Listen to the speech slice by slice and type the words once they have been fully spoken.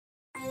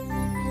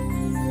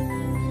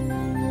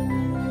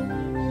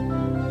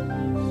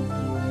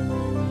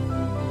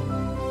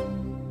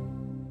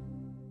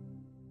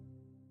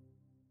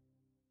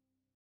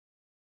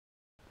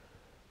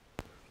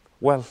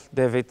Well,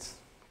 David,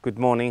 good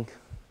morning.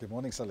 Good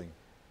morning, Salim.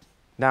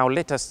 Now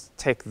let us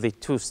take the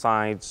two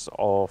sides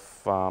of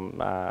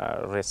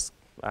risk,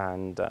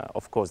 and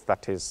of course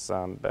that is,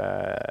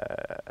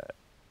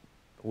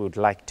 we would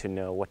like to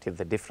know what is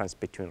the difference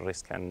between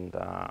risk and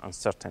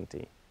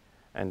uncertainty,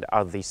 and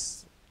are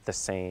these the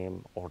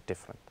same or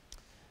different?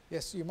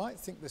 Yes, you might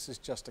think this is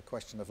just a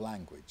question of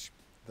language,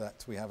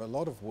 that we have a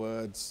lot of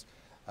words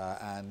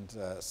and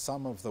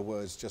some of the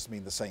words just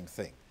mean the same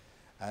thing.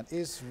 And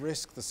is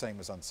risk the same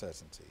as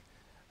uncertainty?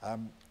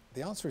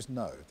 The answer is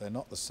no, they're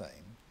not the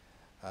same.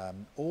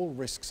 All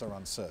risks are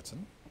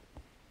uncertain,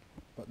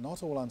 but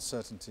not all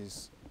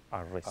uncertainties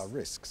are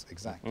risks,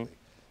 exactly.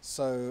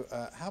 So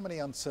do many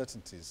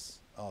uncertainties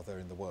are there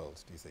in the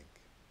world, do you think?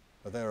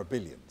 Well, there are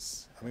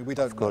billions. I mean, we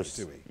don't know,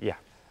 do we? Yeah.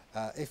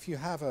 If you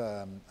have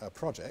a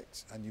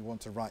project and you want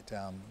to write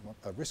down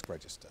a risk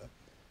register,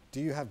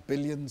 do you have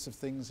billions of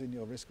things in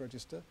your risk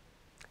register?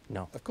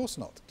 No. Of course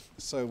not.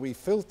 So we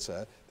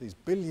filter these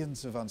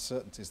billions of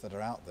uncertainties that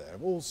are out there,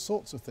 all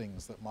sorts of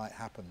things that might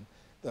happen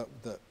that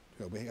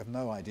we have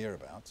no idea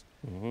about,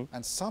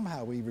 and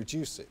somehow we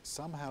reduce it,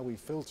 somehow we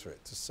filter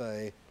it to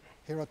say,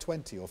 here are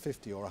 20 or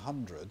 50 or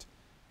 100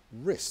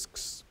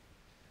 risks.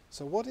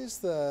 So what is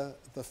the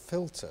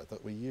filter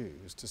that we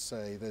use to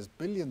say there's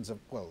billions of,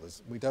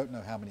 we don't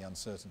know how many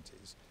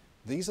uncertainties.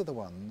 These are the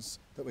ones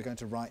that we're going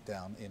to write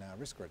down in our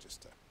risk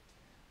register.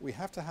 We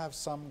have to have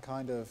some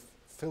kind of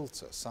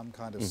filter, some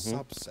kind of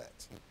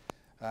subset.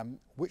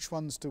 Which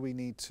ones do we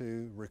need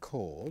to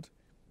record,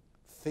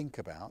 think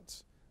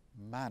about,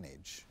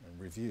 manage and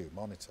review,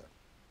 monitor?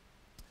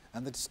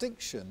 And the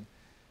distinction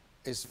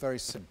is very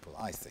simple,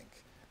 I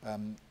think.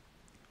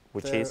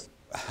 Which is?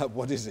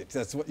 What is it?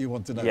 That's what you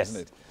want to know, yes.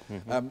 isn't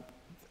it?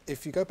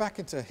 If you go back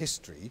into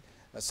history,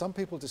 some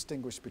people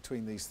distinguish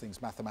between these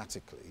things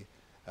mathematically.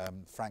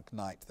 Frank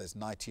Knight, there's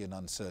Knightian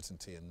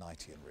uncertainty and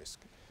Knightian risk,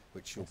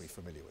 which you'll be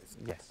familiar with.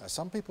 Yes.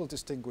 Some people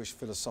distinguish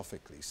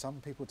philosophically,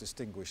 some people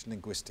distinguish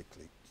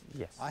linguistically.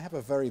 Yes. I have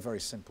a very, very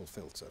simple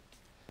filter.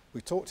 We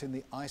talked in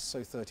the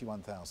ISO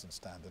 31000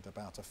 standard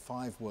about a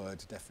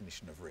 5-word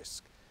definition of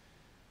risk,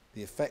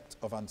 the effect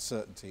of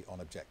uncertainty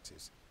on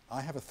objectives. I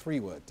have a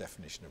 3-word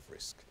definition of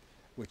risk,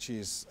 which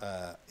is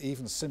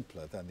even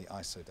simpler than the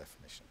ISO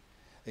definition.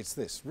 It's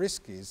this: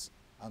 risk is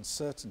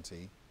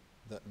uncertainty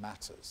that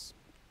matters.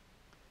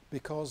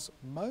 Because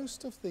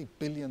most of the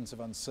billions of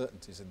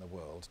uncertainties in the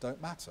world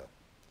don't matter.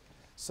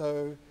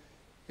 So,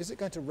 is it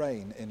going to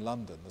rain in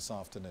London this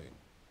afternoon?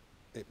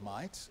 It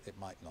might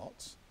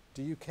not.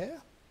 Do you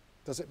care?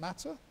 Does it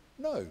matter?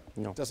 No.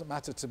 It doesn't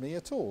matter to me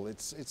at all.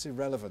 It's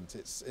irrelevant.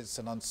 It's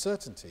an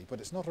uncertainty,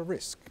 but it's not a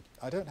risk.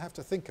 I don't have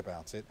to think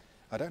about it.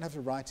 I don't have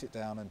to write it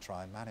down and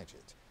try and manage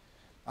it.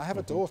 I have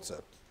a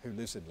daughter who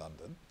lives in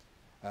London.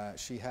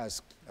 She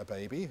has a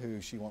baby who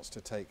she wants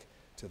to take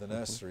to the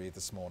nursery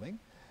this morning.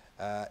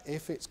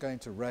 If it's going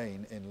to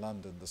rain in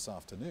London this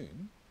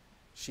afternoon,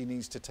 she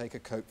needs to take a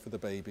coat for the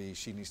baby,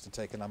 she needs to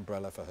take an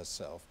umbrella for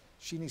herself,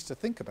 she needs to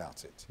think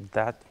about it.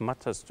 That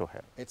matters to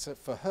her. It's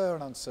for her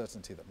an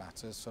uncertainty that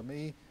matters, for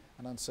me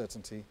an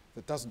uncertainty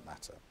that doesn't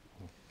matter.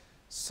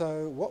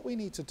 So what we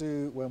need to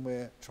do when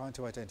we're trying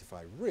to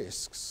identify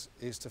risks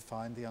is to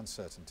find the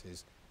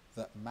uncertainties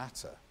that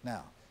matter.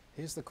 Now,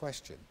 here's the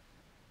question: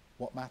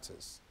 what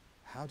matters?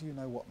 How do you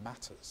know what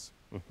matters?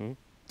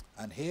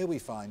 And here we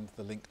find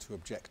the link to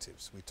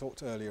objectives. We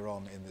talked earlier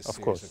on in this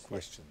series of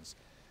questions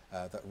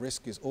that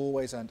risk is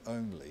always and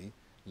only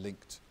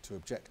linked to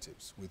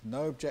objectives. With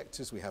no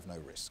objectives, we have no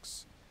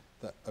risks.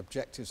 That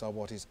objectives are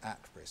what is at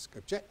risk.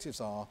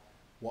 Objectives are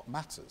what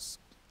matters.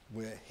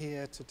 We're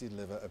here to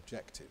deliver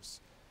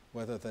objectives,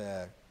 whether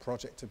they're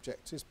project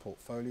objectives,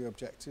 portfolio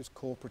objectives,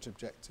 corporate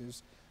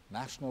objectives,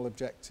 national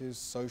objectives,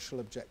 social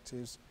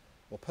objectives,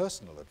 or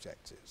personal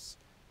objectives.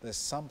 There's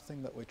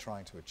something that we're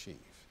trying to achieve.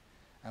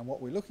 And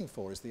what we're looking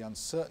for is the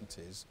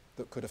uncertainties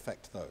that could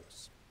affect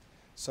those.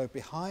 So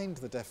behind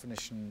the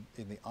definition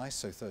in the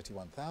ISO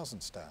 31000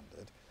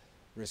 standard,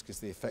 risk is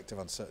the effect of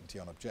uncertainty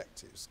on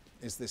objectives,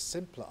 is this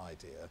simpler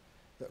idea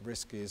that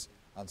risk is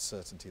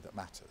uncertainty that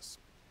matters.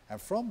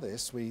 And from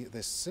this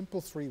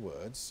simple 3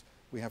 words,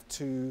 we have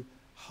 2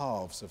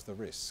 halves of the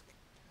risk.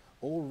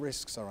 All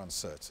risks are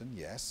uncertain,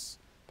 yes,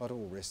 but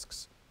all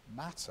risks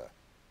matter.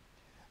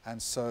 And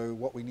so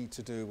what we need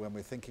to do when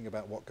we're thinking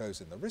about what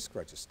goes in the risk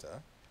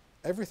register,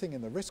 everything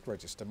in the risk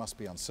register must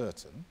be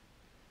uncertain.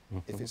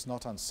 If it's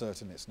not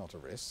uncertain, it's not a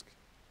risk.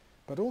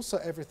 But also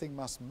everything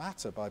must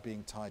matter by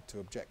being tied to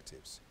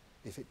objectives.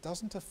 If it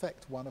doesn't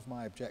affect one of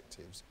my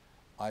objectives,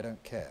 I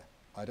don't care.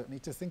 I don't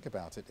need to think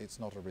about it. It's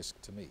not a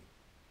risk to me.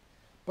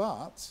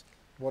 But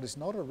what is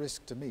not a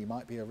risk to me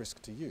might be a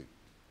risk to you.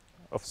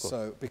 Of course.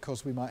 So,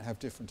 because we might have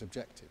different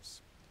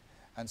objectives.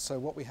 And so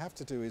what we have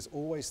to do is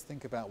always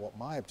think about what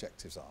my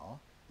objectives are.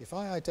 If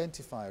I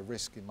identify a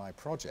risk in my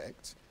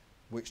project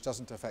which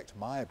doesn't affect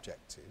my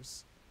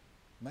objectives,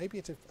 maybe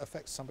it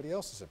affects somebody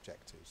else's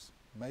objectives.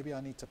 Maybe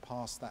I need to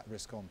pass that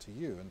risk on to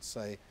you and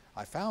say,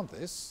 I found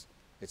this,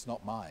 it's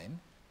not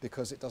mine,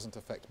 because it doesn't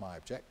affect my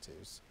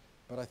objectives,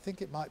 but I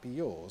think it might be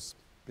yours,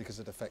 because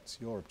it affects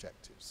your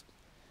objectives.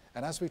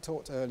 And as we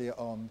talked earlier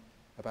on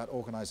about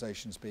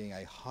organisations being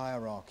a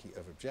hierarchy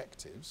of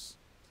objectives,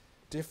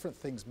 different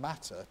things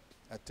matter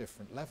at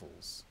different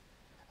levels.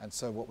 And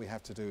so what we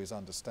have to do is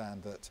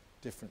understand that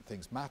different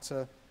things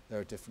matter, there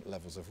are different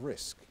levels of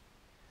risk.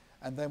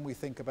 And then we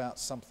think about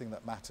something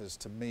that matters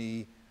to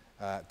me,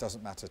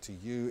 doesn't matter to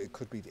you, it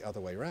could be the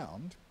other way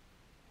around.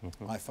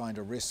 I find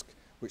a risk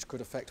which could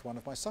affect one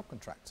of my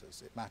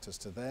subcontractors. It matters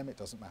to them, it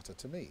doesn't matter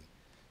to me.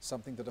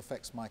 Something that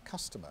affects my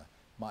customer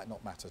might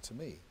not matter to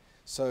me.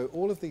 So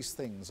all of these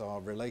things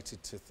are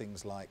related to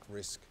things like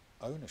risk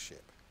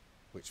ownership,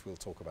 which we'll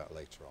talk about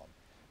later on.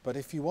 But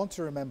if you want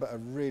to remember a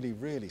really,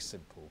 really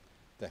simple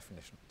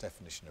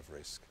definition of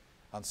risk,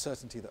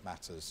 uncertainty that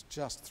matters,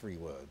 just 3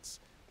 words.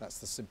 That's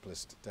the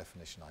simplest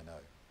definition I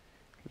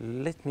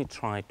know. Let me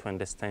try to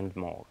understand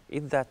more.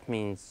 If that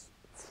means,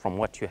 from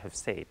what you have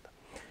said,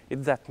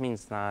 if that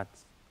means that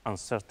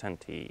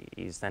uncertainty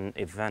is an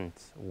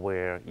event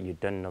where you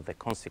don't know the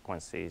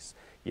consequences,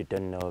 you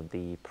don't know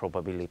the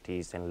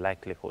probabilities and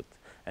likelihood,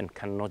 and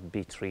cannot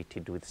be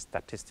treated with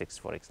statistics,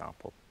 for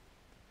example.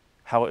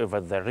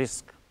 However, the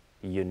risk,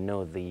 you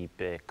know the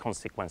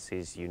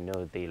consequences, you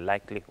know the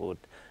likelihood,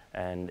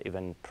 and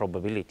even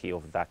probability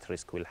of that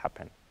risk will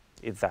happen.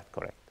 Is that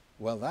correct?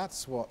 Well,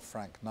 that's what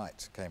Frank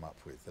Knight came up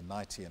with, the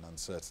Knightian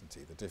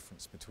uncertainty, the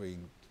difference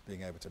between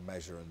being able to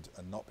measure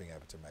and not being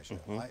able to measure.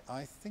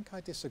 I think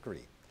I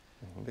disagree,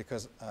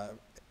 because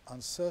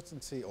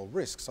uncertainty or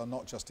risks are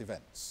not just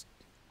events.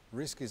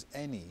 Risk is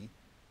any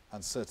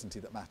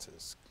uncertainty that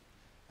matters.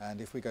 And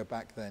if we go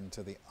back then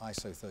to the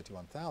ISO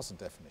 31000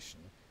 definition,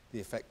 the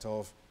effect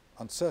of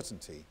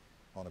uncertainty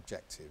on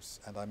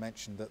objectives, and I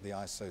mentioned that the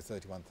ISO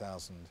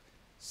 31000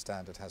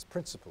 standard has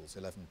principles,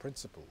 11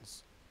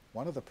 principles.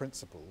 One of the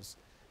principles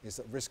is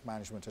that risk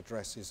management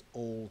addresses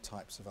all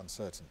types of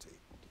uncertainty,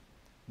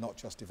 not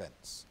just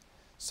events.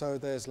 So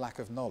there's lack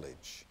of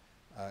knowledge.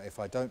 If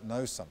I don't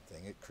know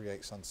something, it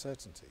creates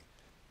uncertainty.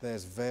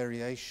 There's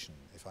variation.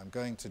 If I'm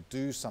going to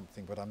do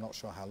something but I'm not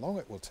sure how long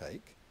it will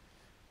take,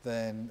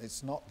 then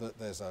it's not that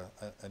there's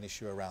an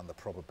issue around the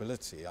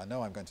probability. I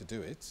know I'm going to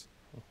do it,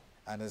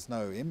 and there's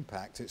no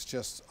impact. It's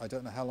just I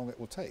don't know how long it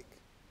will take.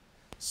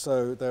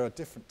 So there are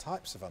different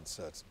types of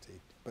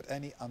uncertainty, but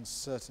any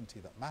uncertainty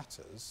that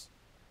matters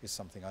is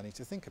something I need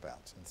to think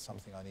about and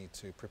something I need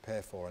to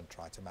prepare for and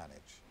try to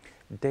manage.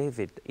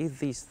 David, is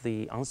this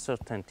the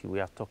uncertainty we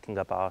are talking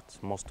about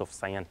most of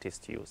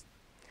scientists use?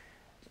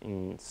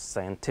 In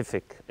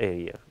scientific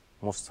area,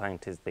 most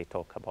scientists, they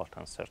talk about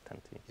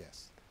uncertainty.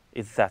 Yes.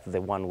 Is that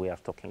the one we are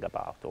talking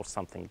about or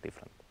something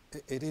different?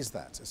 It is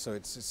that. So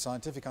it's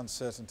scientific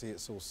uncertainty,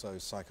 it's also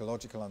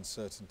psychological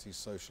uncertainty,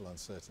 social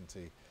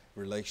uncertainty,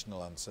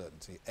 relational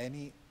uncertainty,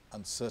 any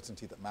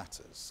uncertainty that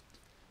matters.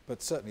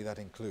 But certainly that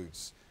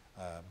includes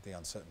the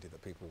uncertainty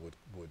that people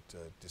would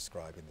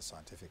describe in the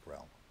scientific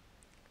realm.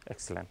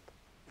 Excellent.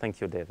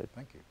 Thank you, David.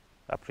 Thank you.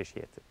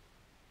 Appreciate it.